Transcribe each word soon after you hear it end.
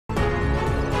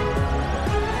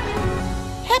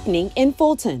happening in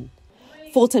Fulton.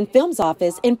 Fulton Film's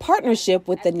office, in partnership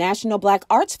with the National Black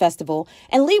Arts Festival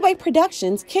and Leeway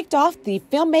Productions, kicked off the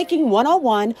Filmmaking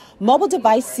 101 mobile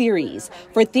device series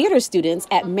for theater students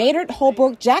at Maynard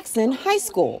Holbrook Jackson High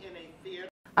School.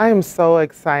 I am so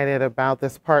excited about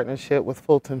this partnership with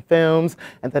Fulton Films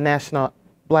and the National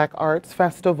Black Arts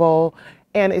Festival.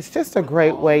 And it's just a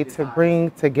great way to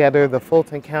bring together the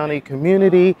Fulton County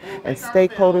community and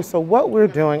stakeholders. So what we're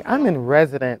doing, I'm in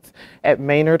residence at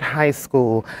Maynard High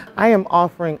School. I am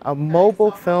offering a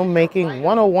mobile filmmaking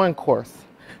 101 course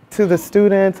to the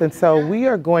students. And so we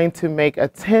are going to make a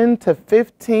 10 to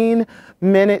 15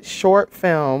 minute short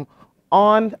film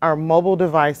on our mobile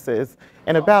devices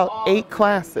in about 8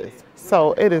 classes.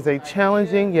 So it is a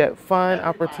challenging yet fun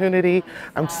opportunity.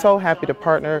 I'm so happy to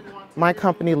partner my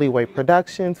company, Leeway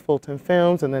Productions, Fulton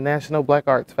Films, and the National Black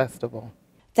Arts Festival.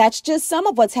 That's just some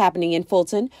of what's happening in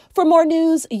Fulton. For more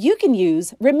news you can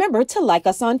use, remember to like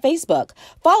us on Facebook,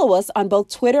 follow us on both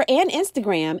Twitter and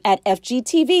Instagram at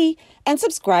FGTV, and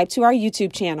subscribe to our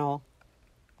YouTube channel.